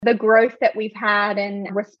the growth that we've had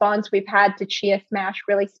and response we've had to Chia Smash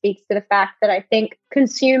really speaks to the fact that I think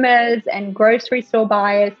consumers and grocery store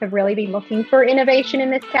buyers have really been looking for innovation in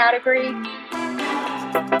this category.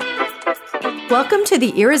 Welcome to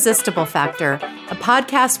the Irresistible Factor, a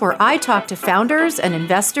podcast where I talk to founders and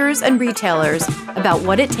investors and retailers about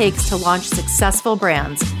what it takes to launch successful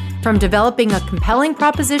brands, from developing a compelling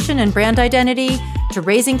proposition and brand identity, to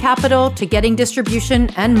raising capital, to getting distribution,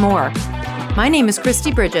 and more. My name is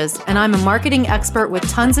Christy Bridges, and I'm a marketing expert with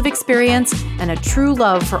tons of experience and a true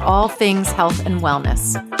love for all things health and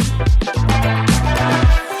wellness.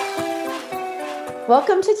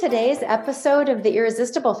 Welcome to today's episode of the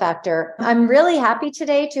Irresistible Factor. I'm really happy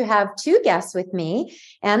today to have two guests with me,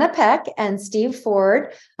 Peck and Steve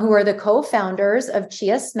Ford, who are the co-founders of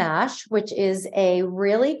Chia Smash, which is a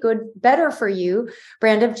really good, better for you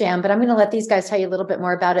brand of jam. But I'm going to let these guys tell you a little bit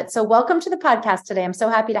more about it. So welcome to the podcast today. I'm so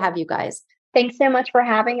happy to have you guys. Thanks so much for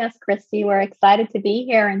having us, Christy. We're excited to be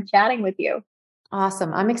here and chatting with you.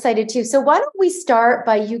 Awesome. I'm excited too. So why don't we start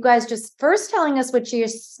by you guys just first telling us what Chia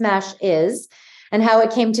Smash is and how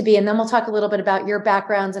it came to be. And then we'll talk a little bit about your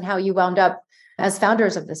backgrounds and how you wound up as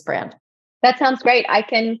founders of this brand. That sounds great. I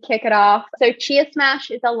can kick it off. So Chia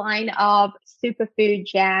Smash is a line of superfood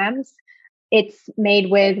jams. It's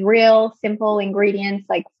made with real simple ingredients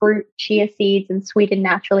like fruit, chia seeds, and sweetened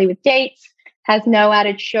naturally with dates. Has no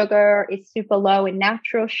added sugar, is super low in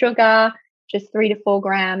natural sugar, just 3 to 4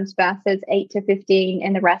 grams versus 8 to 15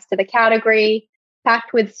 in the rest of the category.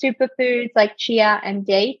 Packed with superfoods like chia and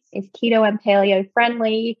dates, is keto and paleo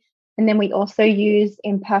friendly. And then we also use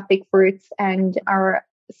imperfect fruits and are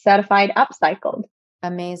certified upcycled.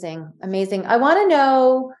 Amazing. Amazing. I want to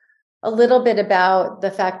know a little bit about the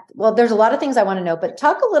fact, well, there's a lot of things I want to know, but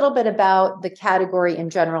talk a little bit about the category in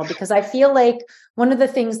general, because I feel like one of the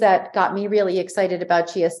things that got me really excited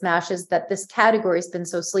about Chia Smash is that this category has been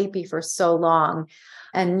so sleepy for so long.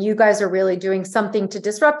 And you guys are really doing something to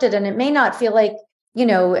disrupt it. And it may not feel like,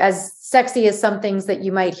 as sexy as some things that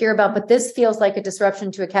you might hear about, but this feels like a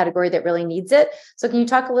disruption to a category that really needs it. So can you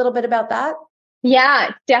talk a little bit about that?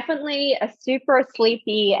 Yeah, definitely a super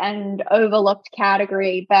sleepy and overlooked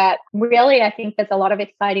category, but really I think there's a lot of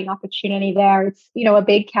exciting opportunity there. It's, a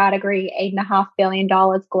big category, $8.5 billion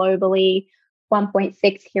globally,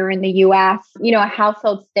 1.6 here in the US, a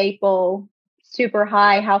household staple, super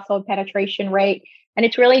high household penetration rate. And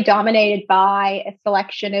it's really dominated by a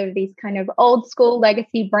selection of these kind of old school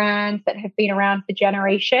legacy brands that have been around for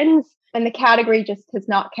generations. And the category just has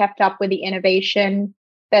not kept up with the innovation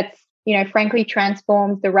that's frankly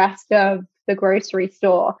transformed the rest of the grocery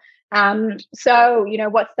store. So,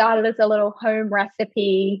 what started as a little home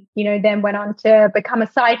recipe, then went on to become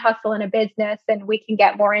a side hustle in a business, and we can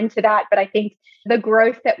get more into that. But I think the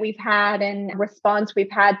growth that we've had and response we've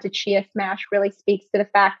had to Chia Smash really speaks to the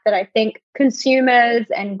fact that I think consumers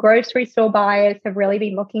and grocery store buyers have really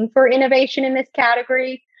been looking for innovation in this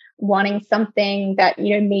category, wanting something that,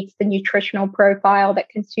 meets the nutritional profile that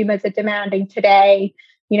consumers are demanding today.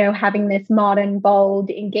 Having this modern, bold,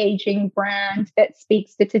 engaging brand that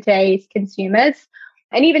speaks to today's consumers.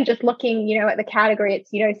 And even just looking, at the category,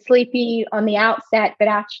 it's, sleepy on the outset, but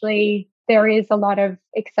actually there is a lot of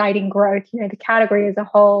exciting growth. The category as a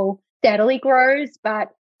whole steadily grows,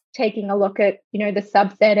 but taking a look at, the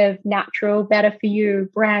subset of natural, better for you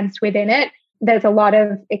brands within it, there's a lot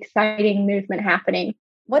of exciting movement happening.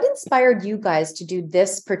 What inspired you guys to do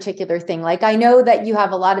this particular thing? Like, I know that you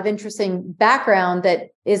have a lot of interesting background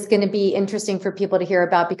that is going to be interesting for people to hear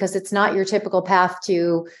about because it's not your typical path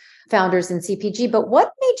to founders in CPG, but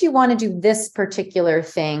what made you want to do this particular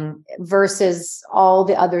thing versus all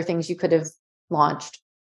the other things you could have launched?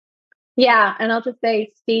 Yeah. And I'll just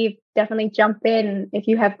say, Steve, definitely jump in if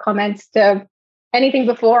you have comments to anything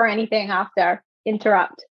before or anything after.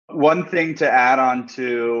 Interrupt. One thing to add on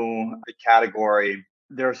to the category,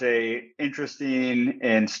 there's a interesting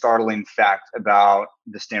and startling fact about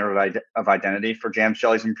the standard of identity for jams,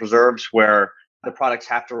 jellies, and preserves, where the products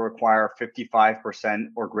have to require 55%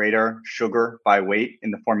 or greater sugar by weight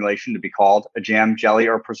in the formulation to be called a jam, jelly,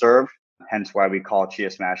 or preserve. Hence why we call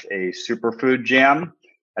Chia Smash a superfood jam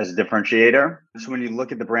as a differentiator. So when you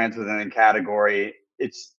look at the brands within the category,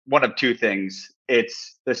 it's one of two things.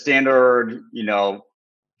 It's the standard,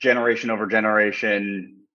 generation over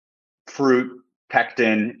generation fruit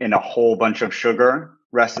pectin in a whole bunch of sugar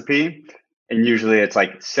recipe. And usually it's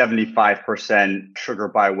like 75% sugar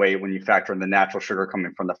by weight when you factor in the natural sugar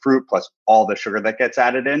coming from the fruit plus all the sugar that gets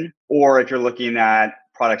added in. Or if you're looking at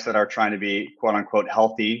products that are trying to be quote unquote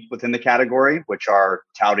healthy within the category, which are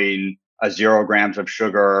touting 0 grams of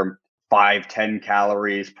sugar, 5-10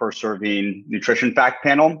 calories per serving nutrition fact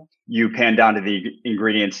panel. you pan down to the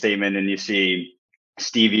ingredient statement and you see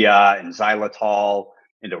stevia and xylitol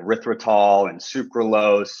and erythritol and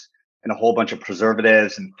sucralose and a whole bunch of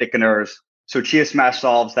preservatives and thickeners. So Chia Smash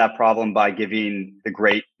solves that problem by giving the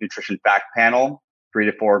great nutrition fact panel 3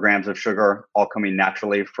 to 4 grams of sugar, all coming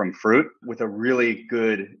naturally from fruit, with a really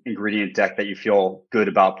good ingredient deck that you feel good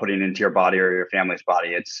about putting into your body or your family's body.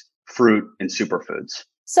 It's fruit and superfoods.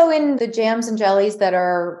 So in the jams and jellies that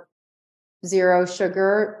are 0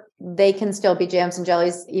 sugar, they can still be jams and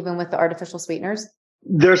jellies even with the artificial sweeteners?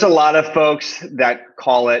 There's a lot of folks that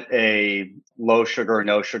call it a low sugar,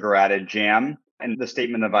 no sugar added jam. And the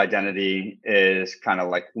statement of identity is kind of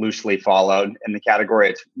like loosely followed in the category.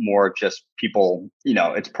 It's more just people,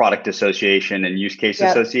 it's product association and use case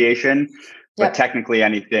association. But technically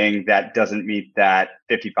anything that doesn't meet that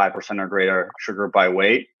 55% or greater sugar by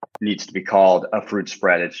weight needs to be called a fruit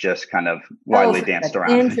spread. It's just kind of widely danced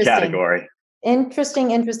around in the category.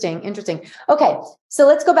 Interesting. Okay. So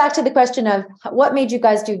let's go back to the question of what made you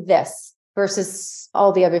guys do this versus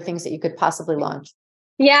all the other things that you could possibly launch?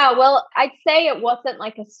 Yeah, well, I'd say it wasn't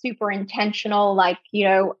like a super intentional, like,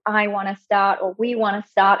 I want to start or we want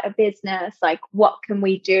to start a business. Like, what can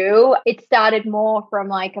we do? It started more from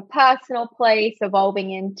like a personal place,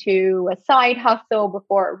 evolving into a side hustle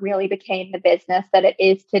before it really became the business that it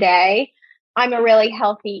is today. I'm a really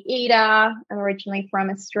healthy eater. I'm originally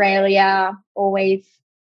from Australia, always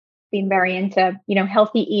been very into,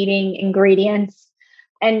 healthy eating, ingredients.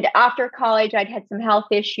 And after college, I'd had some health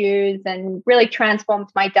issues and really transformed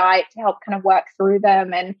my diet to help kind of work through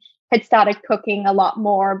them, and had started cooking a lot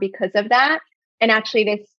more because of that. And actually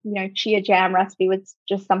this, chia jam recipe was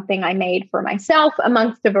just something I made for myself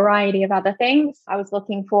amongst a variety of other things. I was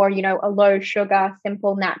looking for, a low sugar,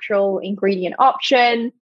 simple, natural ingredient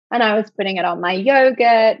option. And I was putting it on my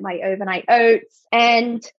yogurt, my overnight oats.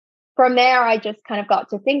 And from there, I just kind of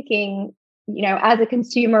got to thinking, as a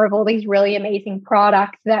consumer of all these really amazing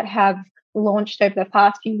products that have launched over the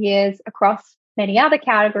past few years across many other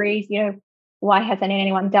categories, why hasn't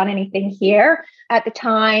anyone done anything here? At the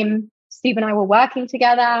time, Steve and I were working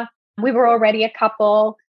together. We were already a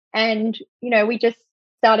couple. And, we just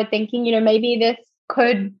started thinking, maybe this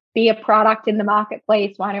could be a product in the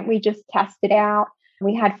marketplace. Why don't we just test it out?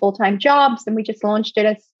 We had full-time jobs and we just launched it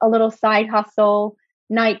as a little side hustle,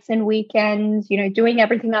 nights and weekends, doing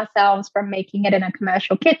everything ourselves, from making it in a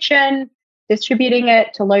commercial kitchen, distributing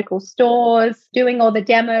it to local stores, doing all the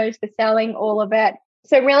demos, the selling, all of it.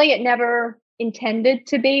 So really it never intended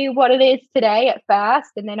to be what it is today at first.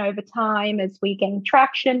 And then over time, as we gained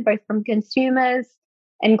traction, both from consumers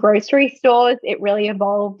and grocery stores, it really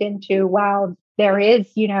evolved into, wow, there is,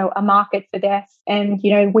 a market for this, and,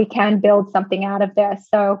 we can build something out of this.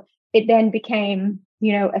 So it then became,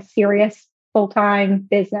 a serious full-time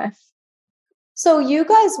business. So you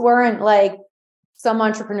guys weren't like some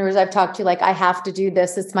entrepreneurs I've talked to, like, I have to do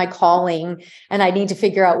this. It's my calling and I need to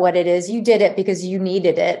figure out what it is. You did it because you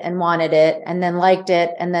needed it and wanted it and then liked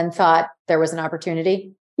it and then thought there was an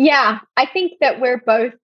opportunity. Yeah, I think that we're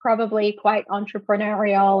both probably quite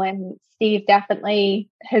entrepreneurial, and Steve definitely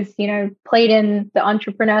has, played in the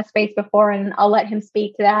entrepreneur space before, and I'll let him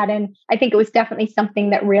speak to that. And I think it was definitely something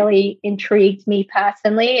that really intrigued me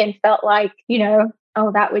personally and felt like,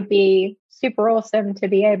 oh, that would be super awesome to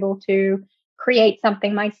be able to create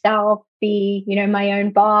something myself, be, my own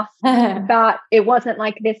boss. But it wasn't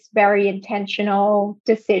like this very intentional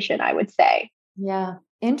decision, I would say. Yeah.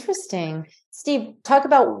 Interesting. Steve, talk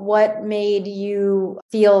about what made you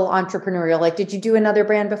feel entrepreneurial. Like, did you do another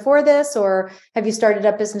brand before this, or have you started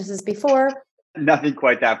up businesses before? Nothing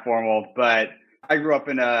quite that formal, but I grew up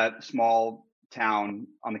in a small town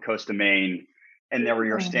on the coast of Maine, and there were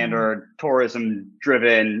your standard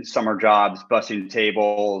tourism-driven summer jobs, bussing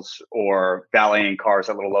tables or valeting cars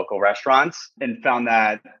at little local restaurants, and found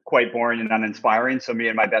that quite boring and uninspiring. So me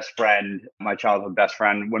and my best friend, my childhood best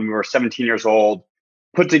friend, when we were 17 years old,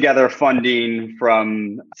 put together funding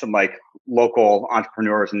from some like local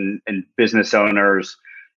entrepreneurs and business owners,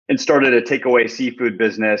 and started a takeaway seafood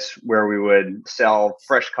business where we would sell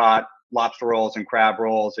fresh caught lobster rolls and crab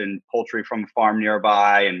rolls and poultry from a farm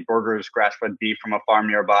nearby and burgers, grass-fed beef from a farm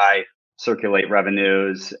nearby, circulate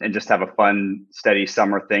revenues, and just have a fun, steady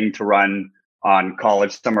summer thing to run on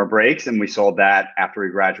college summer breaks. And we sold that after we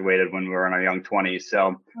graduated when we were in our young 20s.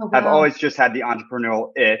 So I've always just had the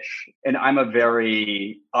entrepreneurial itch, and I'm a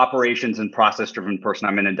very operations and process driven person.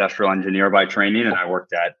 I'm an industrial engineer by training, and I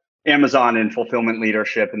worked at Amazon in fulfillment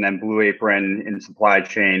leadership, and then Blue Apron in supply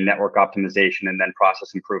chain, network optimization, and then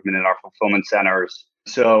process improvement in our fulfillment centers.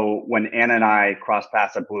 So when Anna and I crossed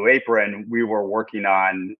paths at Blue Apron, we were working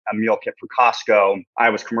on a meal kit for Costco. I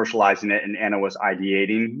was commercializing it and Anna was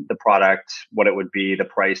ideating the product, what it would be, the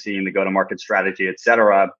pricing, the go-to-market strategy, et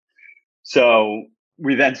cetera. So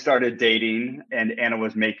we then started dating and Anna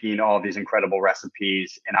was making all these incredible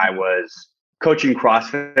recipes and I was coaching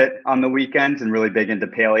CrossFit on the weekends and really big into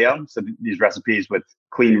paleo. So these recipes with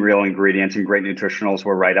clean, real ingredients and great nutritionals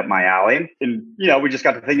were right up my alley. And, we just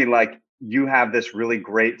got to thinking like, you have this really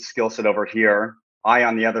great skill set over here. I,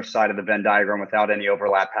 on the other side of the Venn diagram, without any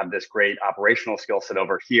overlap, have this great operational skill set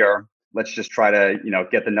over here. Let's just try to,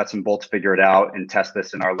 get the nuts and bolts figured out and test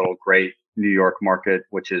this in our little great New York market,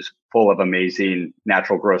 which is full of amazing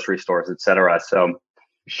natural grocery stores, et cetera. So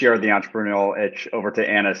share the entrepreneurial itch over to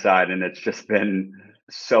Anna's side. And it's just been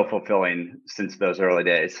so fulfilling since those early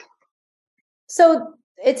days. So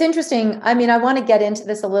it's interesting. I mean, I want to get into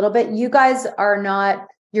this a little bit. You guys are not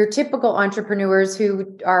your typical entrepreneurs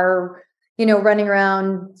who are, running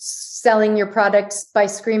around selling your products by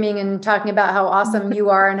screaming and talking about how awesome you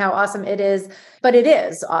are and how awesome it is, but it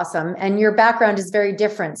is awesome. And your background is very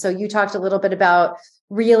different. So you talked a little bit about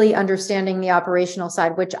really understanding the operational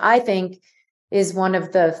side, which I think is one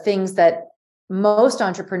of the things that most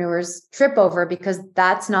entrepreneurs trip over because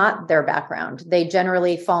that's not their background. They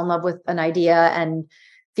generally fall in love with an idea and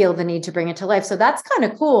feel the need to bring it to life. So that's kind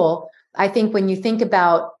of cool. I think when you think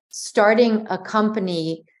about starting a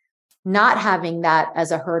company, not having that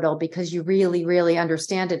as a hurdle because you really, really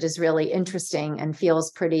understand it is really interesting and feels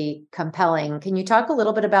pretty compelling. Can you talk a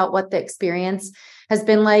little bit about what the experience has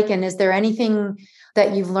been like? And is there anything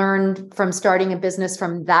that you've learned from starting a business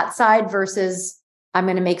from that side versus I'm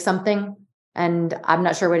going to make something and I'm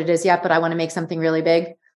not sure what it is yet, but I want to make something really big?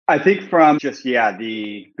 I think from just,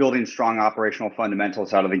 the building strong operational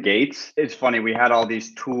fundamentals out of the gates, it's funny. We had all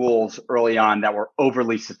these tools early on that were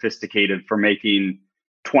overly sophisticated for making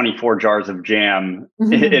 24 jars of jam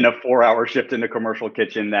in a 4-hour shift in a commercial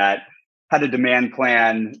kitchen that had a demand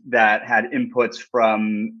plan that had inputs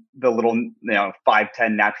from the little, 5-10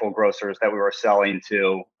 natural grocers that we were selling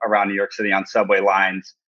to around New York City on subway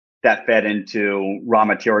lines that fed into raw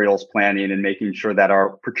materials planning and making sure that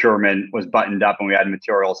our procurement was buttoned up and we had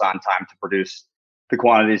materials on time to produce the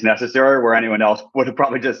quantities necessary, where anyone else would have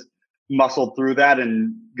probably just muscled through that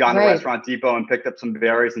and gone to Restaurant Depot and picked up some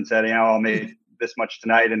berries and said, I'll make this much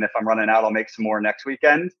tonight. And if I'm running out, I'll make some more next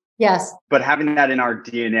weekend. Yes. But having that in our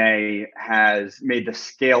DNA has made the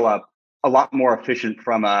scale up a lot more efficient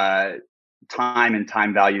from a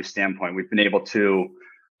time value standpoint. We've been able to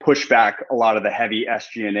push back a lot of the heavy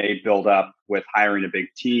SG&A buildup with hiring a big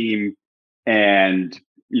team and,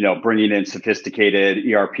 bringing in sophisticated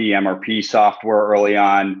ERP, MRP software early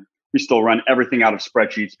on. We still run everything out of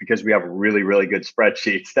spreadsheets because we have really, really good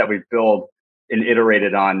spreadsheets that we've built and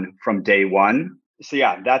iterated on from day one. So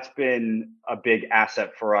that's been a big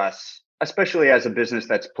asset for us, especially as a business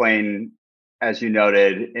that's playing, as you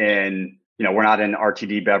noted, in, we're not in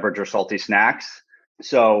RTD beverage or salty snacks.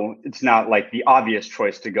 So it's not like the obvious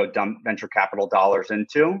choice to go dump venture capital dollars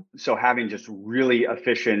into. So having just really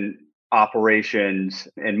efficient operations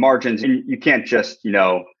and margins, and you can't just,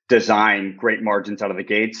 design great margins out of the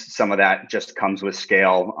gates. Some of that just comes with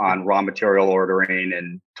scale on raw material ordering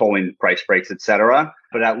and tolling price breaks, et cetera.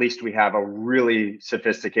 But at least we have a really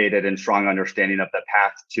sophisticated and strong understanding of the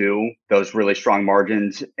path to those really strong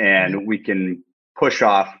margins. And we can push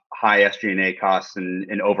off high SG&A costs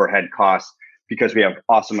and overhead costs because we have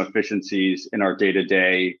awesome efficiencies in our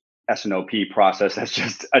day-to-day S&OP process. That's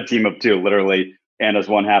just a team of two, literally. Anna's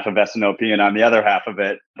one half of S&OP and I'm the other half of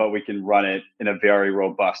it, but we can run it in a very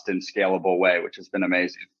robust and scalable way, which has been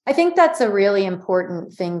amazing. I think that's a really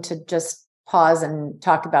important thing to just pause and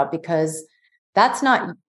talk about because that's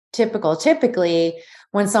not typical. Typically,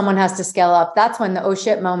 when someone has to scale up, that's when the oh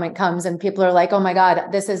shit moment comes and people are like, oh my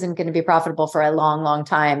God, this isn't going to be profitable for a long, long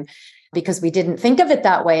time. Because we didn't think of it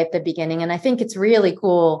that way at the beginning. And I think it's really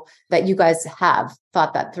cool that you guys have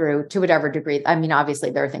thought that through to whatever degree. I mean, obviously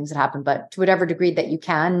there are things that happen, but to whatever degree that you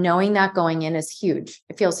can, knowing that going in is huge.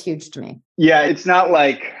 It feels huge to me. Yeah, it's not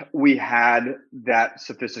like we had that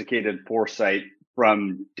sophisticated foresight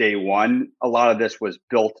from day one. A lot of this was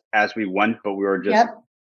built as we went, but we were just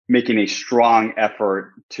making a strong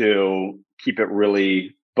effort to keep it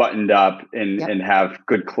really buttoned up and have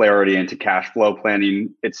good clarity into cash flow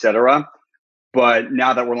planning, et cetera. But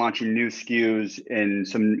now that we're launching new SKUs and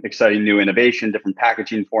some exciting new innovation, different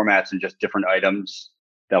packaging formats, and just different items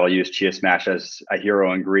that'll use Chia Smash as a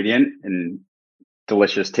hero ingredient and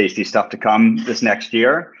delicious, tasty stuff to come this next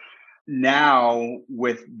year. Now,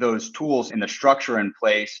 with those tools and the structure in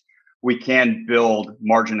place, we can build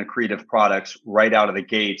margin accretive products right out of the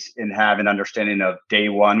gates and have an understanding of day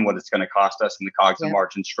one, what it's going to cost us in the COGS and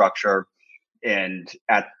margin structure. And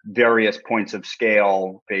at various points of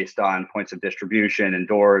scale based on points of distribution and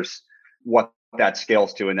doors, what that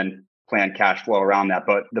scales to, and then plan cash flow around that.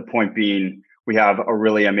 But the point being, we have a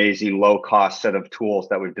really amazing low cost set of tools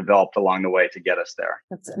that we've developed along the way to get us there.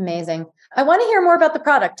 That's amazing. I want to hear more about the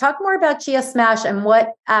product. Talk more about Chia Smash and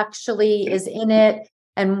what actually is in it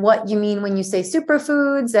and what you mean when you say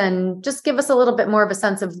superfoods, and just give us a little bit more of a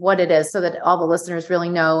sense of what it is so that all the listeners really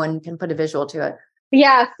know and can put a visual to it.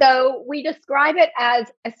 Yeah, so we describe it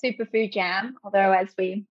as a superfood jam, although as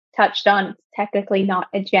we touched on, it's technically not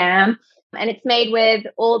a jam. And it's made with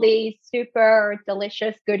all these super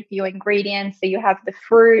delicious, good for you ingredients. So you have the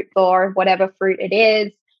fruit or whatever fruit it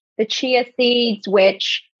is, the chia seeds,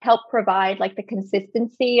 which help provide like the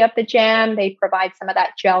consistency of the jam. They provide some of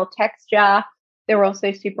that gel texture. They're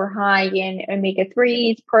also super high in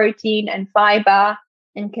omega-3s, protein, and fiber,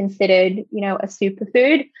 and considered, a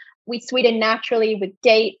superfood. We sweeten naturally with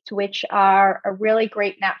dates, which are a really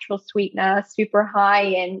great natural sweetener, super high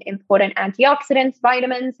in important antioxidants,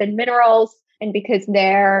 vitamins, and minerals. And because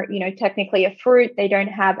they're, technically a fruit, they don't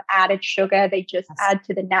have added sugar. They just add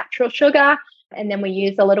to the natural sugar. And then we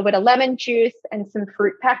use a little bit of lemon juice and some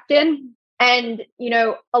fruit pectin. And,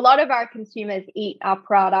 a lot of our consumers eat our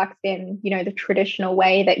products in, the traditional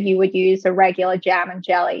way that you would use a regular jam and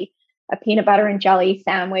jelly, a peanut butter and jelly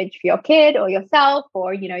sandwich for your kid or yourself,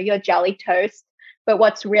 or, your jelly toast. But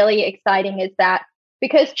what's really exciting is that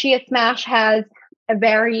because Chia Smash has a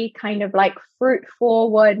very kind of like fruit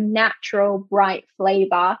forward, natural, bright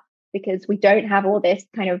flavor, because we don't have all this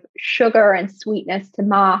kind of sugar and sweetness to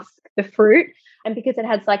mask the fruit. And because it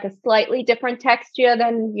has like a slightly different texture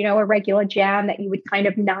than, a regular jam that you would kind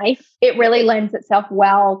of knife, it really lends itself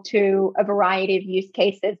well to a variety of use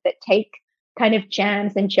cases that take kind of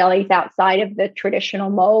jams and jellies outside of the traditional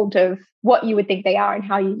mold of what you would think they are and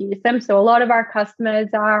how you use them. So a lot of our customers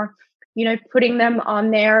are, putting them on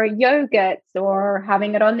their yogurts or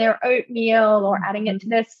having it on their oatmeal or adding it to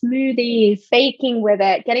their smoothies, baking with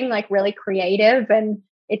it, getting like really creative. And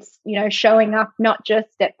it's, showing up not just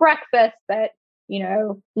at breakfast, but,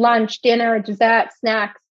 lunch, dinner, dessert,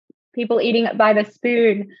 snacks, people eating it by the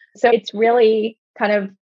spoon. So it's really kind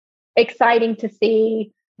of exciting to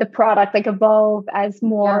see the product like evolve as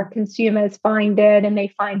more consumers find it and they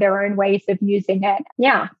find their own ways of using it.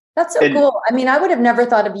 Yeah. That's so cool. I mean, I would have never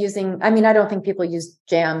thought of using, I don't think people use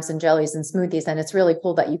jams and jellies and smoothies, and it's really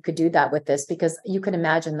cool that you could do that with this, because you could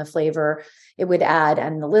imagine the flavor it would add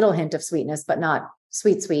and the little hint of sweetness, but not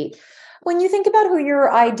sweet. When you think about who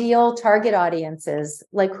your ideal target audience is,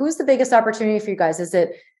 like who's the biggest opportunity for you guys? Is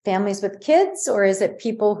it families with kids, or is it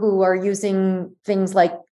people who are using things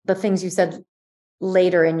like the things you said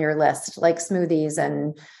later in your list, like smoothies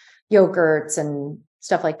and yogurts and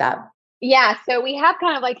stuff like that? Yeah, so we have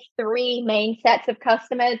kind of like three main sets of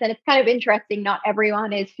customers, and it's kind of interesting. Not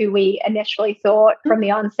everyone is who we initially thought from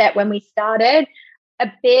the onset when we started.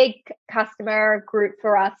 A big customer group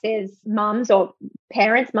for us is moms or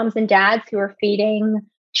parents, moms and dads who are feeding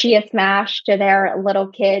Chia Smash to their little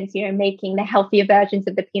kids, making the healthier versions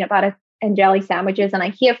of the peanut butter and jelly sandwiches. And I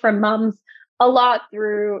hear from moms a lot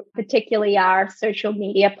through particularly our social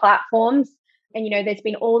media platforms. And, there's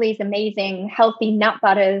been all these amazing healthy nut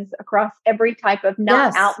butters across every type of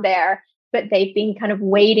nut out there, but they've been kind of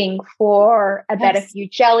waiting for a better for you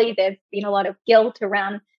jelly. There's been a lot of guilt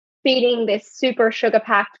around feeding this super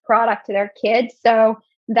sugar-packed product to their kids. So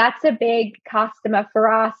that's a big customer for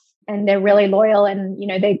us, and they're really loyal, and,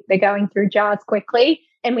 they're going through jars quickly.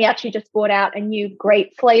 And we actually just brought out a new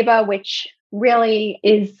grape flavor, which really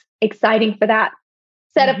is exciting for that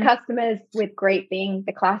set of customers, with grape being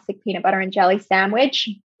the classic peanut butter and jelly sandwich.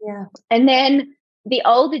 Yeah. And then the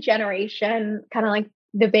older generation, kind of like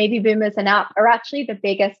the baby boomers and up, are actually the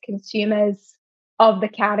biggest consumers of the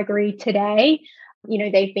category today.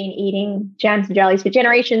 They've been eating jams and jellies for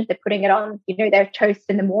generations. They're putting it on, their toast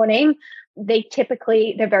in the morning. They're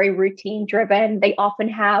very routine driven. They often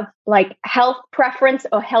have like health preference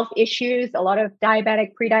or health issues, a lot of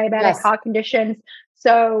diabetic, pre-diabetic, heart conditions.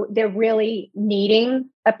 So they're really needing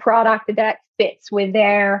a product that fits with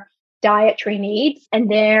their dietary needs, and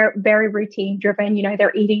they're very routine driven.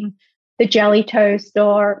 They're eating the jelly toast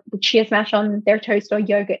or the Chia Smash on their toast or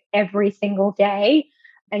yogurt every single day.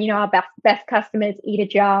 And, our best customers eat a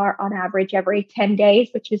jar on average every 10 days,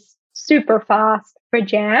 which is super fast for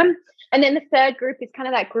jam. And then the third group is kind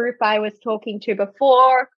of that group I was talking to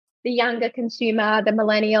before, the younger consumer, the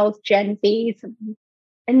millennials, Gen Zs.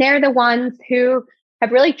 And they're the ones who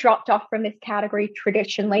have really dropped off from this category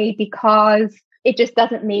traditionally because it just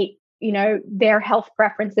doesn't meet their health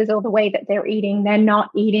preferences or the way that they're eating. They're not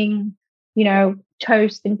eating,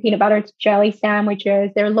 toast and peanut butter jelly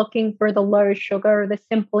sandwiches. They're looking for the low sugar, the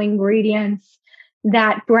simple ingredients,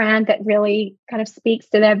 that brand that really kind of speaks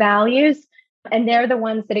to their values. And they're the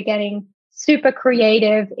ones that are getting super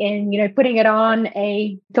creative in, putting it on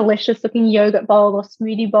a delicious looking yogurt bowl or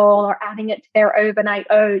smoothie bowl, or adding it to their overnight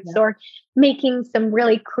oats, or making some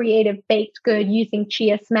really creative baked good using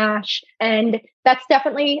Chia Smash. And that's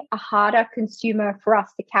definitely a harder consumer for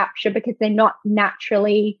us to capture because they're not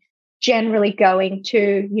naturally generally going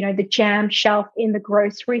to, the jam shelf in the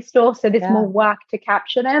grocery store. So there's more work to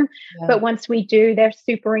capture them. But once we do, they're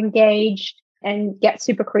super engaged and get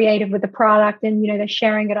super creative with the product. And, they're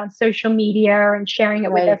sharing it on social media and sharing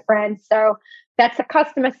it with their friends. So that's a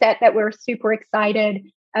customer set that we're super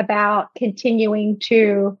excited about continuing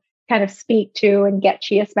to kind of speak to and get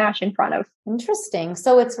Chia Smash in front of. Interesting.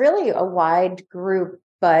 So it's really a wide group,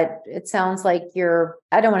 but it sounds like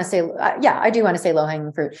I don't want to say, I do want to say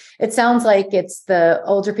low-hanging fruit. It sounds like it's the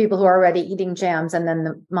older people who are already eating jams, and then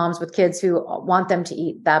the moms with kids who want them to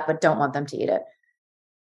eat that, but don't want them to eat it.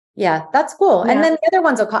 Yeah, that's cool. Yeah. And then the other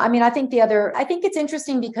ones I think it's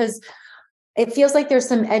interesting because it feels like there's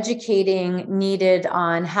some educating needed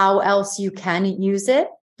on how else you can use it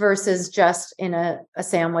versus just in a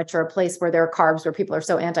sandwich or a place where there are carbs, where people are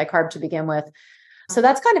so anti-carb to begin with. So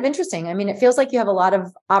that's kind of interesting. I mean, it feels like you have a lot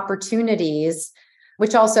of opportunities,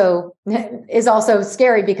 which also is also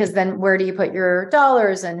scary because then where do you put your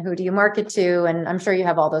dollars and who do you market to? And I'm sure you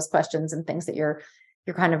have all those questions and things that you're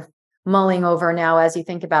kind of mulling over now as you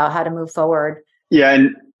think about how to move forward. Yeah.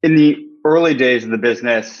 And in the early days of the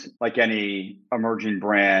business, like any emerging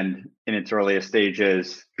brand in its earliest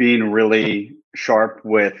stages, being really sharp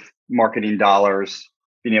with marketing dollars,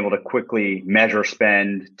 being able to quickly measure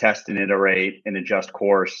spend, test and iterate and adjust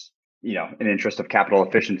course, in interest of capital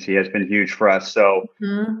efficiency has been huge for us. So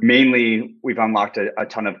mainly we've unlocked a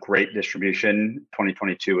ton of great distribution.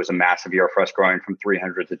 2022 was a massive year for us, growing from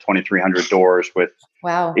 300 to 2,300 doors with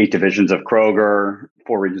 8 divisions of Kroger,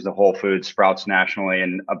 4 regions of Whole Foods, Sprouts nationally,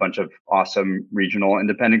 and a bunch of awesome regional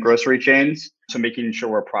independent grocery chains. So making sure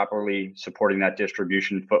we're properly supporting that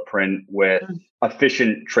distribution footprint with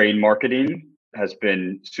efficient trade marketing has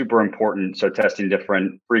been super important. So testing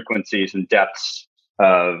different frequencies and depths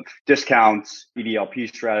of discounts, EDLP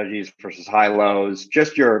strategies versus high-lows,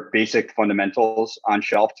 just your basic fundamentals on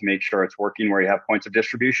shelf to make sure it's working where you have points of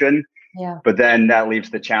distribution. Yeah. But then that leaves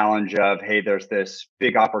the challenge of, hey, there's this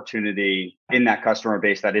big opportunity in that customer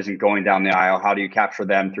base that isn't going down the aisle. How do you capture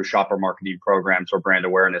them through shopper marketing programs or brand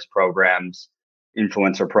awareness programs,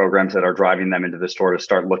 influencer programs that are driving them into the store to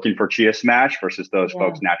start looking for Chia Smash versus those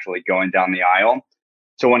folks naturally going down the aisle?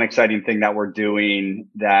 So one exciting thing that we're doing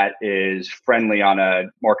that is friendly on a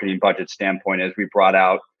marketing budget standpoint is we brought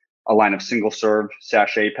out a line of single serve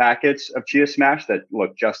sachet packets of Chia Smash that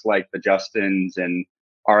look just like the Justin's and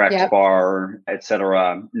RX Bar, et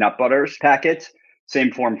cetera, nut butters packets,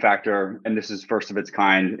 same form factor. And this is first of its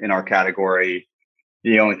kind in our category.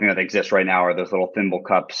 The only thing that exists right now are those little thimble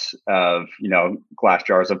cups of, glass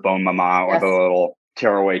jars of Bone Mama or the little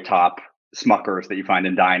tearaway top Smuckers that you find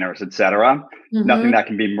in diners, et cetera. Nothing that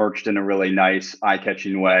can be merged in a really nice,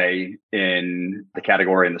 eye-catching way in the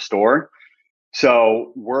category in the store.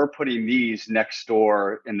 So we're putting these next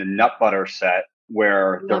door in the nut butter set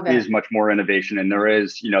where there is much more innovation, and there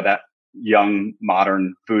is, that young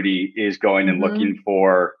modern foodie is going and looking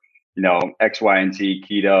for, X, Y, and Z,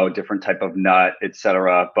 keto, different type of nut, et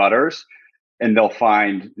cetera, butters. And they'll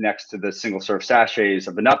find next to the single serve sachets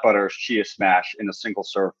of the nut butters, Chia Smash in a single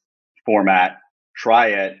serve format, try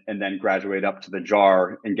it, and then graduate up to the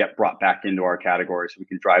jar and get brought back into our category so we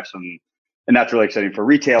can drive some. And that's really exciting for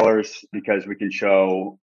retailers because we can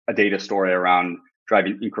show a data story around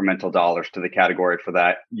driving incremental dollars to the category for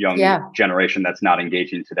that young generation that's not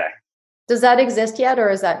engaging today. Does that exist yet, or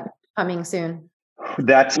is that coming soon?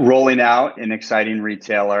 That's rolling out an exciting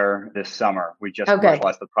retailer this summer. We just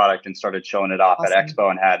commercialized the product and started showing it off at Expo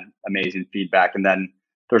and had amazing feedback. And then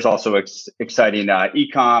there's also exciting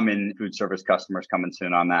e-com and food service customers coming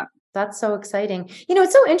soon on that. That's so exciting.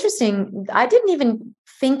 It's so interesting. I didn't even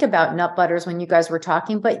think about nut butters when you guys were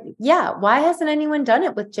talking, but why hasn't anyone done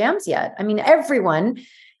it with jams yet? I mean, everyone,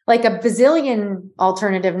 like a bazillion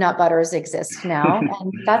alternative nut butters exist now,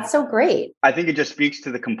 and that's so great. I think it just speaks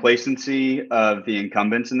to the complacency of the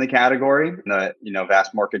incumbents in the category, the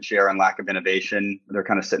vast market share and lack of innovation. They're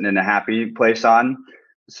kind of sitting in a happy place on.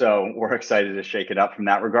 So we're excited to shake it up from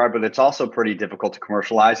that regard, but it's also pretty difficult to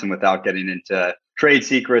commercialize and without getting into trade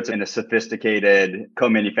secrets and a sophisticated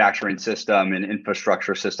co-manufacturing system and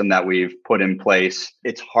infrastructure system that we've put in place,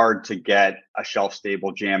 it's hard to get a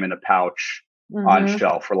shelf-stable jam in a pouch on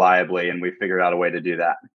shelf reliably. And we figured out a way to do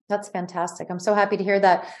that. That's fantastic. I'm so happy to hear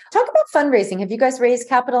that. Talk about fundraising. Have you guys raised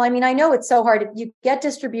capital? I mean, I know it's so hard. You get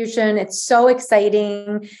distribution. It's so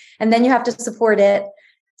exciting. And then you have to support it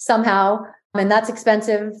somehow. And that's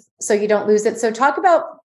expensive. So you don't lose it. So talk about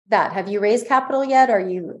that. Have you raised capital yet? Are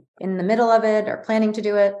you in the middle of it or planning to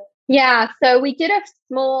do it? Yeah. So we did a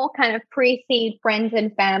small kind of pre-seed friends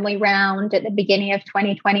and family round at the beginning of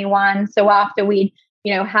 2021. So after we'd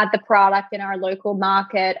had the product in our local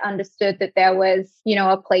market, understood that there was,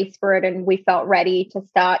 a place for it, and we felt ready to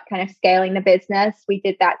start kind of scaling the business. We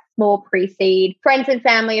did that small pre-seed, friends and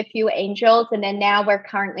family, a few angels, and then now we're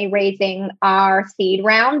currently raising our seed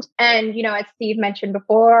round. And, as Steve mentioned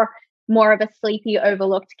before, more of a sleepy,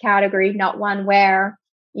 overlooked category, not one where,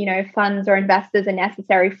 funds or investors are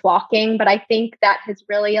necessarily flocking. But I think that has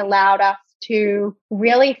really allowed us to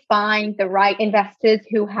really find the right investors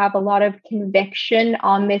who have a lot of conviction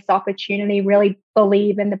on this opportunity, really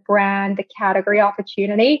believe in the brand, the category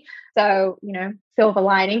opportunity. So, silver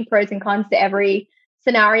lining, pros and cons to every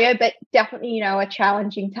scenario, but definitely, a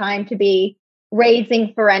challenging time to be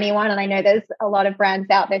raising for anyone. And I know there's a lot of brands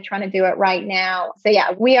out there trying to do it right now. So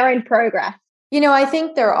yeah, we are in progress. I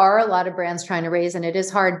think there are a lot of brands trying to raise, and it is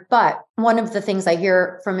hard. But one of the things I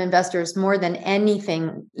hear from investors more than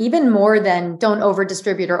anything, even more than don't over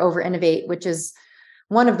distribute or over innovate, which is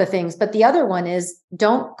one of the things. But the other one is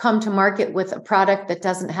don't come to market with a product that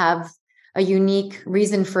doesn't have a unique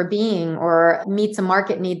reason for being or meets a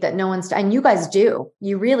market need that no one's done. And you guys do.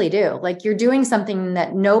 You really do. Like, you're doing something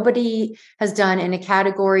that nobody has done in a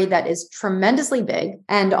category that is tremendously big.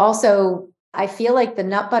 And also, I feel like the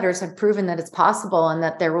nut butters have proven that it's possible and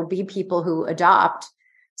that there will be people who adopt.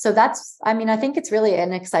 So I think it's really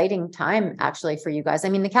an exciting time actually for you guys. I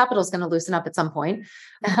mean, the capital is going to loosen up at some point,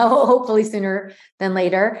 hopefully sooner than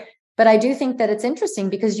later. But I do think that it's interesting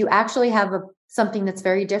because you actually have something that's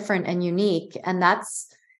very different and unique. And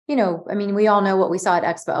that's, we all know what we saw at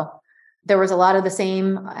Expo. There was a lot of the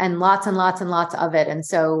same and lots and lots and lots of it. And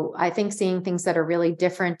so I think seeing things that are really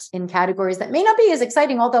different in categories that may not be as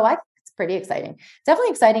exciting, although I think it's pretty exciting. It's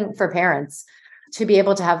definitely exciting for parents to be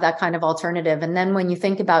able to have that kind of alternative. And then when you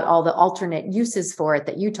think about all the alternate uses for it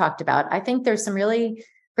that you talked about, I think there's some really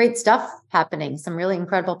great stuff happening, some really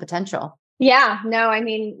incredible potential. Yeah, no,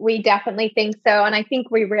 we definitely think so. And I think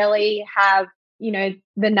we really have, the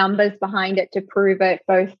numbers behind it to prove it,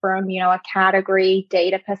 both from, a category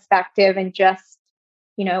data perspective and just,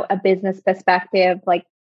 a business perspective. Like,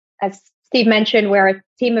 as Steve mentioned, we're a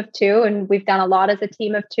team of two, and we've done a lot as a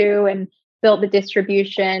team of two and built the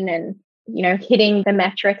distribution and, hitting the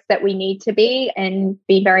metrics that we need to be and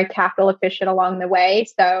be very capital efficient along the way.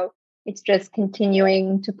 So it's just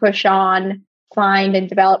continuing to push on, find and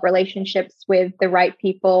develop relationships with the right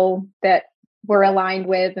people that we're aligned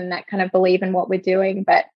with and that kind of believe in what we're doing.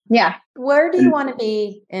 But yeah. Where do you want to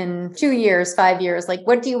be in 2 years, 5 years? Like,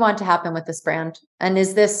 what do you want to happen with this brand? And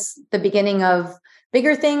is this the beginning of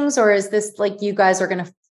bigger things, or is this like you guys are going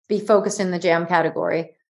to be focused in the jam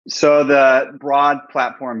category? So the broad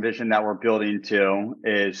platform vision that we're building to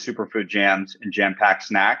is superfood jams and jam-packed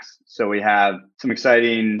snacks. So we have some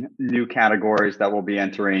exciting new categories that we'll be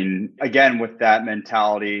entering, again, with that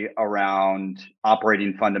mentality around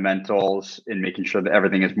operating fundamentals and making sure that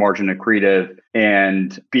everything is margin accretive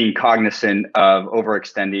and being cognizant of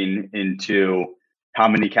overextending into how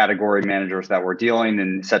many category managers that we're dealing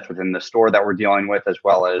and sets within the store that we're dealing with, as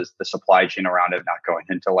well as the supply chain around it, not going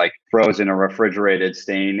into like frozen or refrigerated,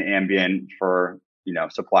 staying ambient for,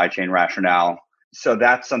 supply chain rationale. So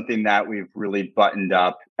that's something that we've really buttoned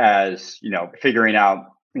up as, figuring out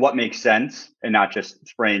what makes sense and not just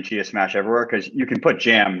spraying Chia Smash everywhere, because you can put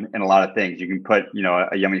jam in a lot of things. You can put,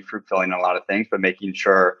 a yummy fruit filling in a lot of things, but making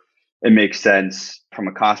sure it makes sense from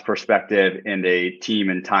a cost perspective and a team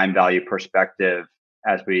and time value perspective,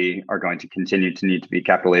 as we are going to continue to need to be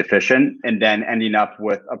capitally efficient, and then ending up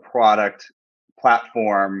with a product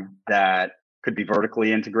platform that could be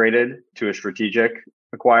vertically integrated to a strategic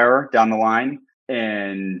acquirer down the line.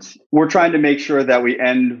 And we're trying to make sure that we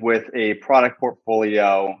end with a product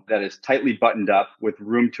portfolio that is tightly buttoned up with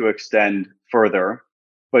room to extend further,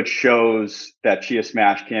 but shows that Chia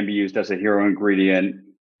Smash can be used as a hero ingredient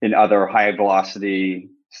in other high velocity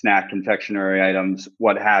snack confectionery items,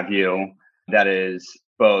 what have you, that is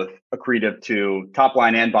both accretive to top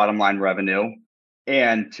line and bottom line revenue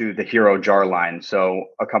and to the hero jar line. So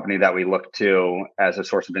a company that we look to as a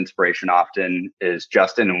source of inspiration often is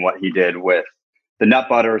Justin and what he did with the nut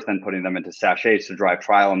butters, then putting them into sachets to drive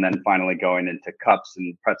trial, and then finally going into cups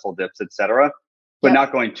and pretzel dips, et cetera. But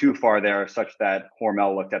not going too far there, such that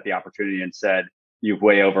Hormel looked at the opportunity and said, you've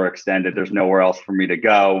way overextended. There's nowhere else for me to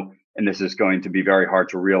go. And this is going to be very hard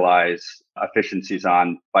to realize efficiencies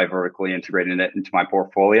on by vertically integrating it into my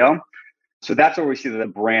portfolio. So that's where we see the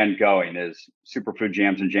brand going is superfood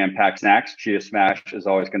jams and jam-packed snacks. Chia Smash is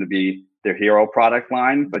always going to be their hero product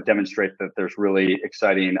line, but demonstrate that there's really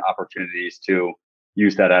exciting opportunities to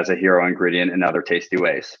use that as a hero ingredient in other tasty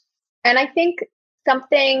ways. And I think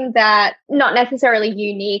something that not necessarily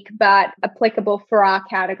unique, but applicable for our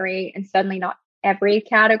category, and certainly not every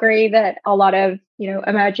category that a lot of,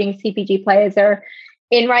 emerging CPG players are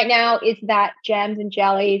in right now, is that jams and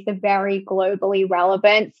jellies are very globally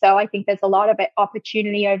relevant. So I think there's a lot of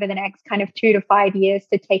opportunity over the next kind of 2 to 5 years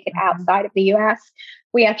to take it outside of the US.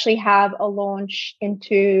 We actually have a launch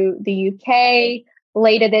into the UK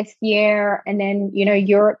later this year, and then,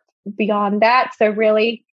 Europe beyond that. So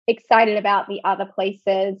really excited about the other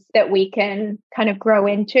places that we can kind of grow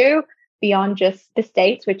into beyond just the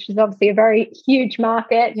States, which is obviously a very huge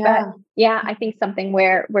market. Yeah. But yeah, I think something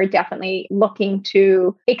where we're definitely looking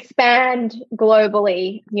to expand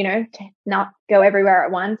globally, to not go everywhere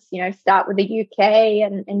at once, start with the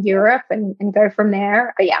UK and Europe and go from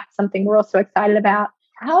there. But yeah, something we're also excited about.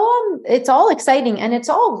 It's all exciting and it's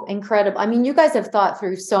all incredible. I mean, you guys have thought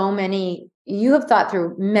through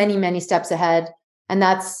many, many steps ahead. And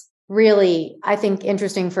that's really, I think,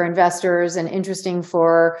 interesting for investors and interesting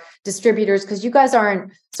for distributors, because you guys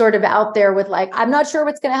aren't sort of out there with like, I'm not sure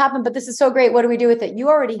what's going to happen, but this is so great. What do we do with it? You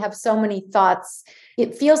already have so many thoughts.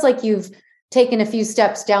 It feels like you've taken a few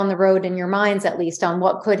steps down the road in your minds, at least, on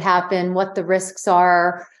what could happen, what the risks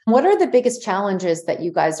are. What are the biggest challenges that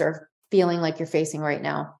you guys are feeling like you're facing right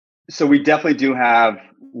now? So we definitely do have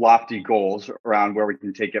lofty goals around where we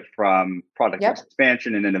can take it from product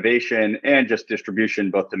expansion and innovation and just distribution,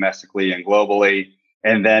 both domestically and globally.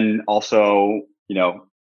 And then also,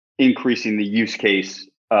 increasing the use case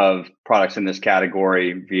of products in this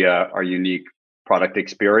category via our unique product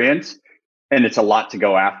experience. And it's a lot to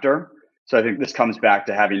go after. So I think this comes back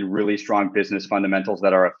to having really strong business fundamentals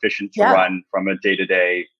that are efficient to run from a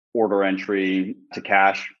day-to-day order entry to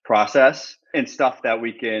cash process, and stuff that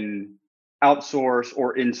we can outsource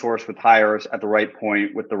or insource with hires at the right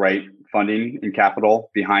point with the right funding and capital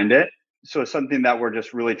behind it. So something that we're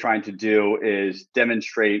just really trying to do is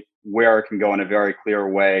demonstrate where it can go in a very clear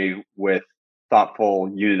way with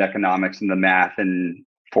thoughtful unit economics and the math and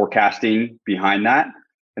forecasting behind that.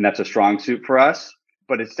 And that's a strong suit for us.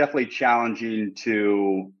 But it's definitely challenging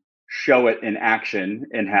to show it in action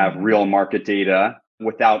and have real market data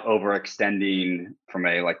without overextending from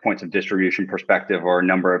a points of distribution perspective or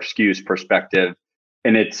number of SKUs perspective.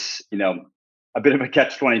 And it's, a bit of a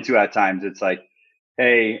catch-22 at times. It's like,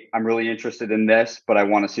 hey, I'm really interested in this, but I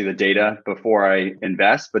want to see the data before I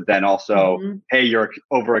invest. But then also, hey, you're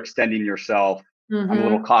overextending yourself. I'm a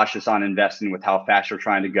little cautious on investing with how fast you're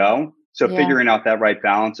trying to go. So figuring out that right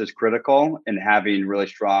balance is critical, and having really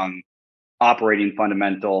strong operating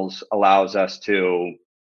fundamentals allows us to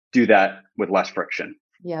do that with less friction.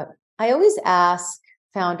 Yeah. I always ask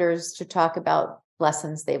founders to talk about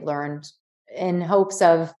lessons they've learned in hopes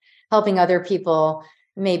of helping other people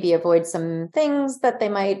maybe avoid some things that they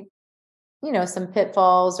might, some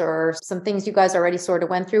pitfalls or some things you guys already sort of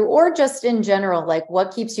went through, or just in general, like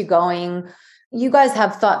what keeps you going. You guys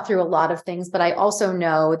have thought through a lot of things, but I also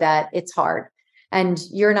know that it's hard. And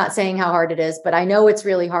you're not saying how hard it is, but I know it's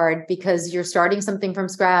really hard because you're starting something from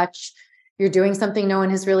scratch. You're doing something no one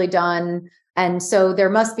has really done. And so there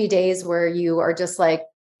must be days where you are just like,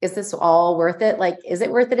 is this all worth it? Like, is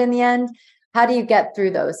it worth it in the end? How do you get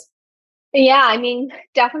through those? Yeah, I mean,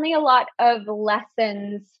 definitely a lot of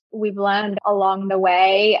lessons we've learned along the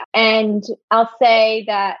way. And I'll say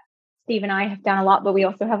that Steve and I have done a lot, but we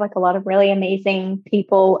also have a lot of really amazing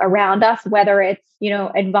people around us, whether it's,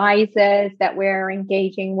 advisors that we're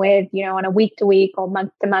engaging with, on a week-to-week or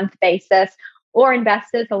month-to-month basis, or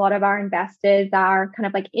investors. A lot of our investors are kind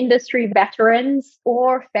of industry veterans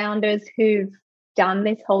or founders who've done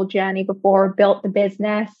this whole journey before, built the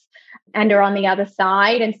business, and are on the other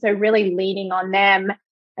side. And so really leaning on them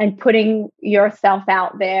and putting yourself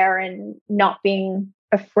out there and not being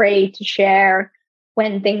afraid to share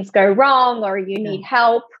when things go wrong or you need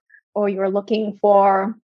help or you're looking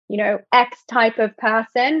for, X type of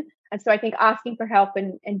person. And so I think asking for help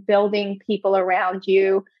and building people around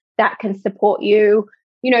you that can support you,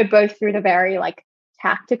 both through the very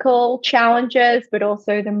tactical challenges, but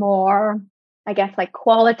also the more, I guess,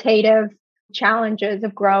 qualitative challenges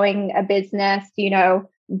of growing a business,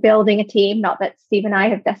 building a team. Not that Steve and I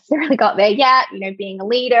have necessarily got there yet, being a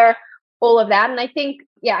leader, all of that. And I think,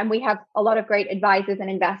 and we have a lot of great advisors and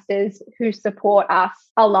investors who support us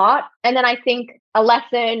a lot. And then I think a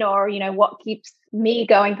lesson or, what keeps me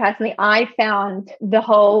going personally, I found the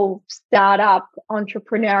whole startup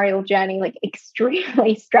entrepreneurial journey like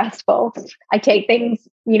extremely stressful. I take things,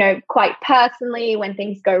 quite personally when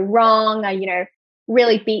things go wrong. I,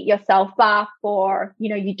 really beat yourself up or,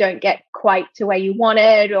 you don't get quite to where you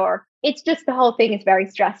wanted, or it's just the whole thing is very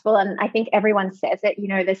stressful. And I think everyone says it,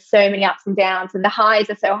 there's so many ups and downs and the highs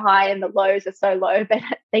are so high and the lows are so low, but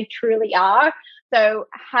they truly are. So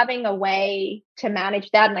having a way to manage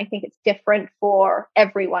that, and I think it's different for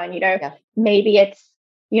everyone, maybe it's,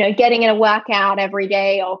 getting in a workout every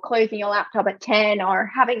day or closing your laptop at 10 or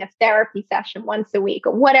having a therapy session once a week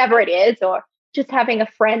or whatever it is, or just having a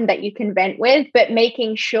friend that you can vent with, but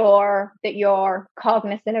making sure that you're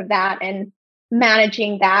cognizant of that and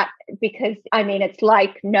managing that, because it's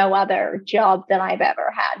like no other job that I've ever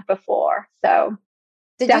had before. So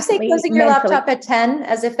did you say closing your laptop at 10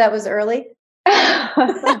 as if that was early?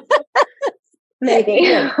 Maybe.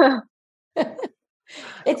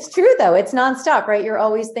 It's true though. It's nonstop, right? You're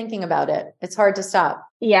always thinking about it. It's hard to stop.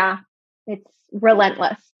 Yeah. It's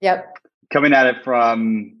relentless. Yep. Coming at it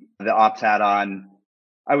from the ops hat on,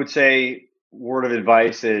 I would say word of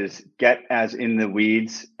advice is get as in the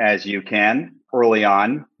weeds as you can early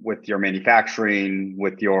on with your manufacturing,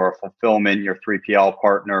 with your fulfillment, your 3PL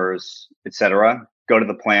partners, et cetera. Go to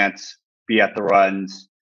the plants, be at the runs,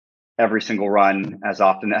 every single run as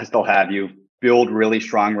often as they'll have you. Build really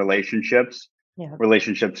strong relationships. Yeah.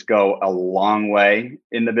 Relationships go a long way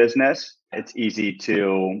in the business. It's easy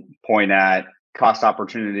to point at cost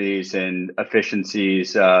opportunities and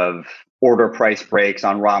efficiencies of order price breaks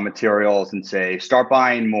on raw materials and say, start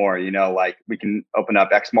buying more, like we can open up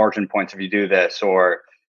X margin points if you do this, or,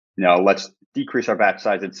 let's decrease our batch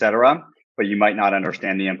size, et cetera. But you might not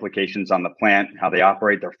understand the implications on the plant, how they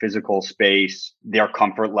operate, their physical space, their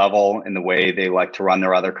comfort level in the way they like to run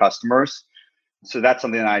their other customers. So that's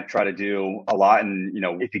something that I try to do a lot. And,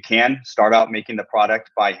 if you can start out making the product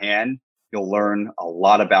by hand, you'll learn a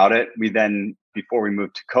lot about it. We then, before we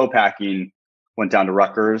moved to co-packing, went down to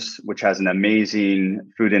Rutgers, which has an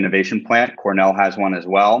amazing food innovation plant. Cornell has one as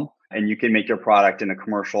well. And you can make your product in a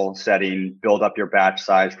commercial setting, build up your batch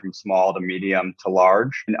size from small to medium to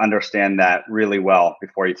large, and understand that really well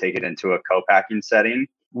before you take it into a co-packing setting.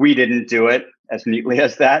 We didn't do it as neatly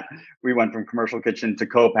as that. We went from commercial kitchen to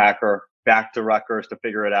co-packer, back to Rutgers to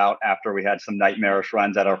figure it out after we had some nightmarish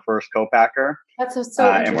runs at our first co-packer. That's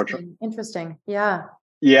so interesting. Interesting. Yeah.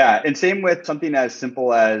 Yeah. And same with something as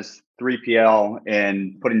simple as 3PL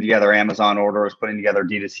and putting together Amazon orders, putting together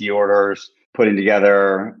D2C orders, putting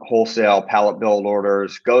together wholesale pallet build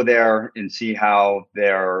orders. Go there and see how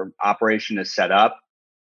their operation is set up.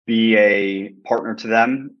 Be a partner to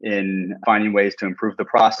them in finding ways to improve the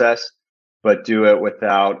process, but do it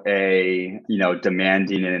without a,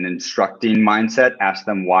 demanding and instructing mindset. Ask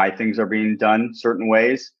them why things are being done certain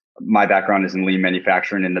ways. My background is in lean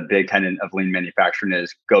manufacturing, and the big tenet of lean manufacturing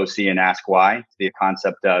is go see and ask why. The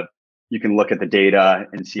concept of you can look at the data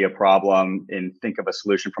and see a problem and think of a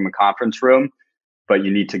solution from a conference room, but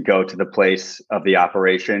you need to go to the place of the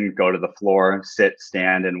operation, go to the floor, sit,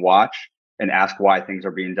 stand, and watch, and ask why things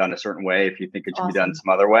are being done a certain way if you think it should be done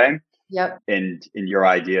some other way. Yep. And in your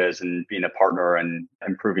ideas and being a partner and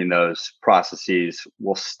improving those processes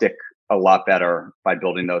will stick a lot better by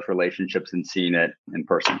building those relationships and seeing it in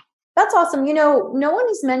person. That's awesome. No one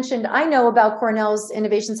has mentioned, I know about Cornell's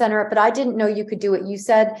Innovation Center, but I didn't know you could do what you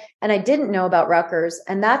said. And I didn't know about Rutgers.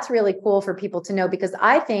 And that's really cool for people to know, because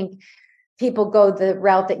I think people go the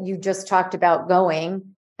route that you just talked about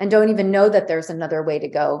going and don't even know that there's another way to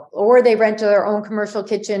go, or they rent their own commercial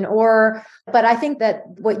kitchen, but I think that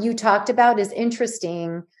what you talked about is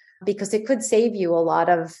interesting because it could save you a lot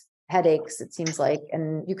of headaches, it seems like,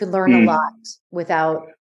 and you could learn a lot without,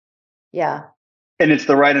 yeah. And it's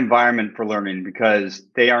the right environment for learning because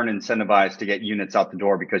they aren't incentivized to get units out the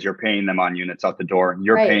door because you're paying them on units out the door.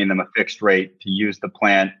 You're paying them a fixed rate to use the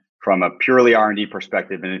plant from a purely R&D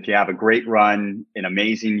perspective. And if you have a great run in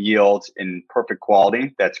amazing yields in perfect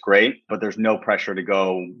quality, that's great. But there's no pressure to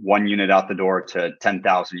go 1 unit out the door to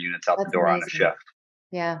 10,000 units out the door on a shift.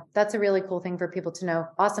 Yeah, that's a really cool thing for people to know.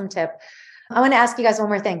 Awesome tip. I want to ask you guys one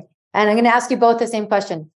more thing. And I'm going to ask you both the same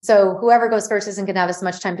question. So whoever goes first isn't going to have as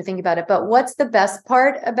much time to think about it. But what's the best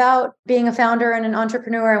part about being a founder and an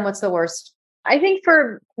entrepreneur, and what's the worst? I think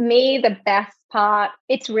for me, the best part,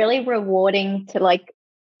 it's really rewarding to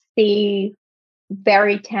see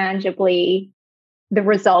very tangibly the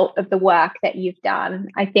result of the work that you've done.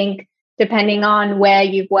 I think depending on where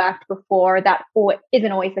you've worked before, that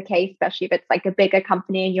isn't always the case, especially if it's like a bigger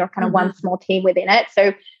company and you're kind of one small team within it.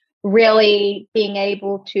 So really being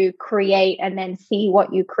able to create and then see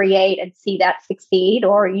what you create and see that succeed,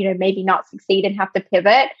 or, maybe not succeed and have to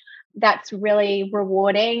pivot, that's really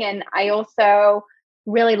rewarding. And I also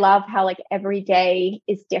really love how like every day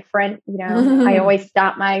is different. I always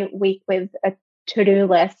start my week with a to-do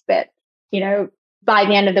list, but, by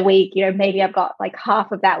the end of the week, maybe I've got like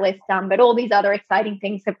half of that list done, but all these other exciting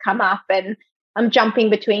things have come up and I'm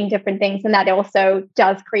jumping between different things. And that also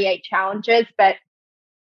does create challenges, but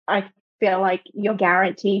I feel like you're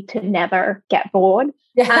guaranteed to never get bored.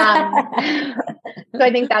 So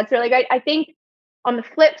I think that's really great. I think on the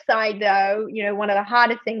flip side, though, one of the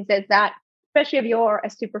hardest things is that, especially if you're a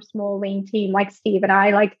super small, lean team like Steve and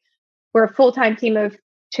I, like we're a full-time team of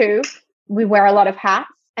 2. We wear a lot of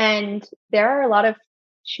hats, and there are a lot of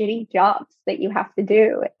shitty jobs that you have to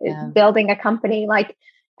do building a company.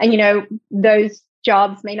 And those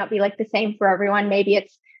jobs may not be like the same for everyone. Maybe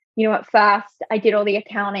it's, at first I did all the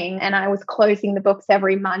accounting and I was closing the books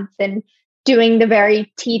every month and doing the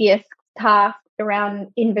very tedious tasks around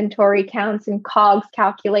inventory counts and COGS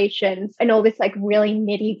calculations and all this like really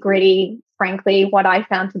nitty gritty, frankly, what I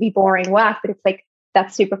found to be boring work. But it's like,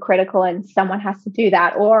 that's super critical and someone has to do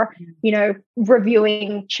that. Or,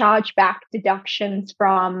 reviewing chargeback deductions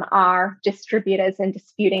from our distributors and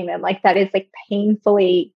disputing them. Like that is like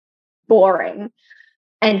painfully boring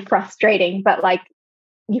and frustrating, but like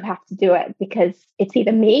you have to do it because it's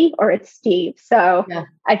either me or it's Steve. So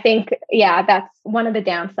I think, that's one of the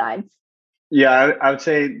downsides. Yeah, I would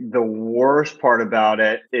say the worst part about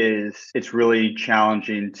it is it's really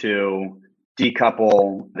challenging to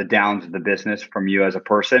decouple the downs of the business from you as a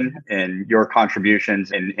person and your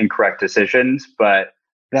contributions and incorrect decisions. But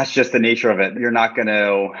that's just the nature of it. You're not going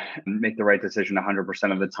to make the right decision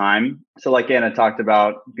 100% of the time. So like Anna talked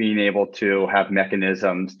about, being able to have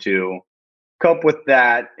mechanisms to cope with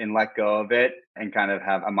that and let go of it and kind of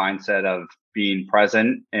have a mindset of being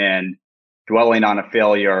present, and dwelling on a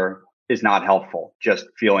failure is not helpful. Just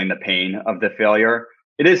feeling the pain of the failure.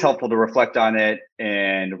 It is helpful to reflect on it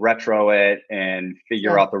and retro it and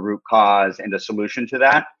figure out the root cause and the solution to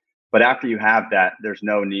that. But after you have that, there's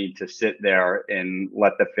no need to sit there and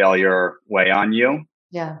let the failure weigh on you.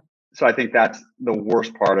 Yeah. So I think that's the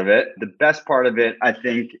worst part of it. The best part of it, I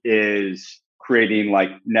think, is creating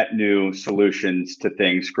like net new solutions to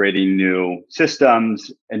things, creating new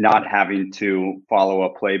systems and not having to follow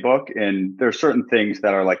a playbook. And there's certain things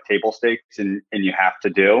that are like table stakes and you have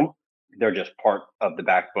to do. They're just part of the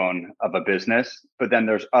backbone of a business. But then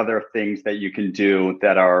there's other things that you can do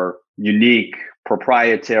that are unique,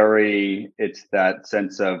 proprietary. It's that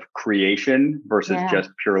sense of creation versus just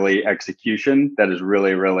purely execution that is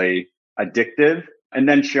really, really addictive. And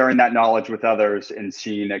then sharing that knowledge with others and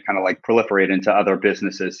seeing it kind of like proliferate into other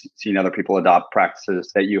businesses, seeing other people adopt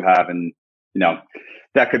practices that you have. And,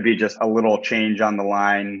 that could be just a little change on the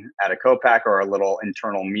line at a co-pack or a little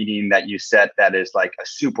internal meeting that you set that is like a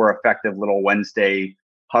super effective little Wednesday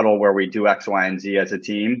huddle where we do X, Y, and Z as a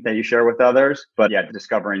team that you share with others. But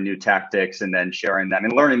discovering new tactics and then sharing them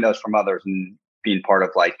and learning those from others and being part of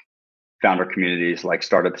like founder communities like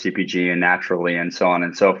Startup CPG and Naturally and so on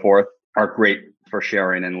and so forth are great for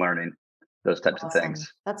sharing and learning those types of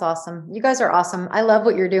things. That's awesome. You guys are awesome. I love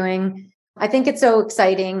what you're doing. I think it's so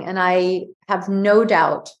exciting. And I have no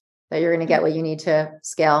doubt that you're going to get what you need to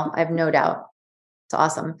scale. I have no doubt. It's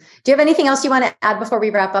awesome. Do you have anything else you want to add before we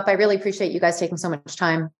wrap up? I really appreciate you guys taking so much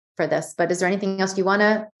time for this, but is there anything else you want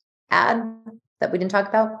to add that we didn't talk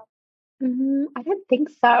about? I don't think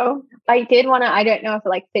so. I did want to, I don't know if it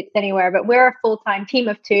like fits anywhere, but we're a full-time team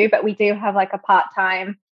of 2, but we do have like a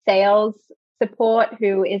part-time sales support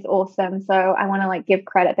who is awesome. So I want to like give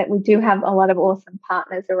credit that we do have a lot of awesome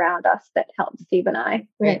partners around us that help Steve and I.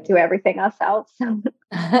 We don't do everything ourselves.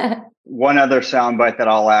 One other soundbite that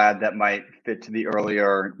I'll add that might fit to the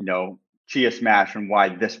earlier, Chia Smash and why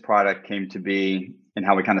this product came to be and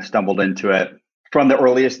how we kind of stumbled into it. From the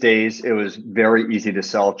earliest days, it was very easy to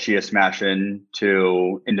sell Chia Smash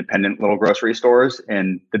into independent little grocery stores,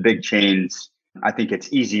 and the big chains. I think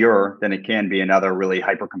it's easier than it can be in other really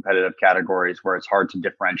hyper-competitive categories where it's hard to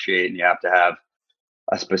differentiate and you have to have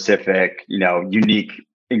a specific, unique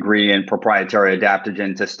ingredient, proprietary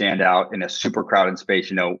adaptogen to stand out in a super crowded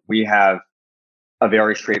space. We have a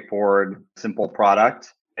very straightforward, simple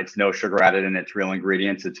product. It's no sugar added in its real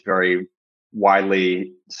ingredients. It's very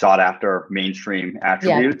widely sought after mainstream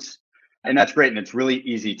attributes. And that's great. And it's really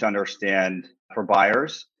easy to understand for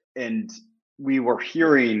buyers. And we were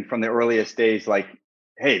hearing from the earliest days, like,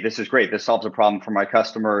 hey, this is great. This solves a problem for my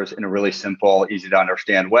customers in a really simple, easy to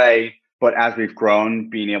understand way. But as we've grown,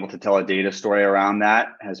 being able to tell a data story around that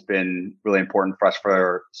has been really important for us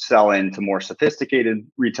for sell into more sophisticated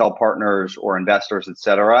retail partners or investors, et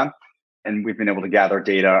cetera. And we've been able to gather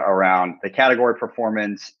data around the category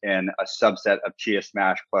performance in a subset of Chia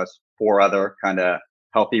Smash plus 4 other kind of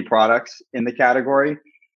healthy products in the category,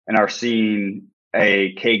 and are seeing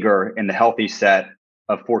a CAGR in the healthy set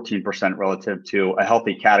of 14% relative to a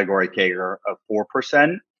healthy category CAGR of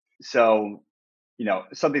 4%. So,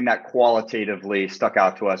 something that qualitatively stuck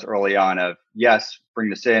out to us early on of, yes,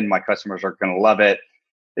 bring this in, my customers are going to love it,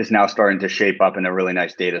 is now starting to shape up in a really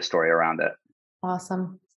nice data story around it.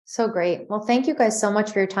 Awesome. So great. Well, thank you guys so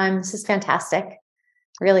much for your time. This is fantastic.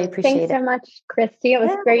 Really appreciate it. Thanks so much, Christy. It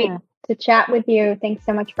was great to chat with you. Thanks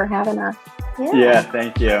so much for having us. Yeah,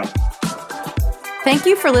 thank you. Thank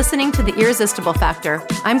you for listening to The Irresistible Factor.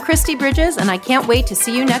 I'm Christy Bridges, and I can't wait to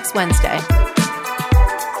see you next Wednesday.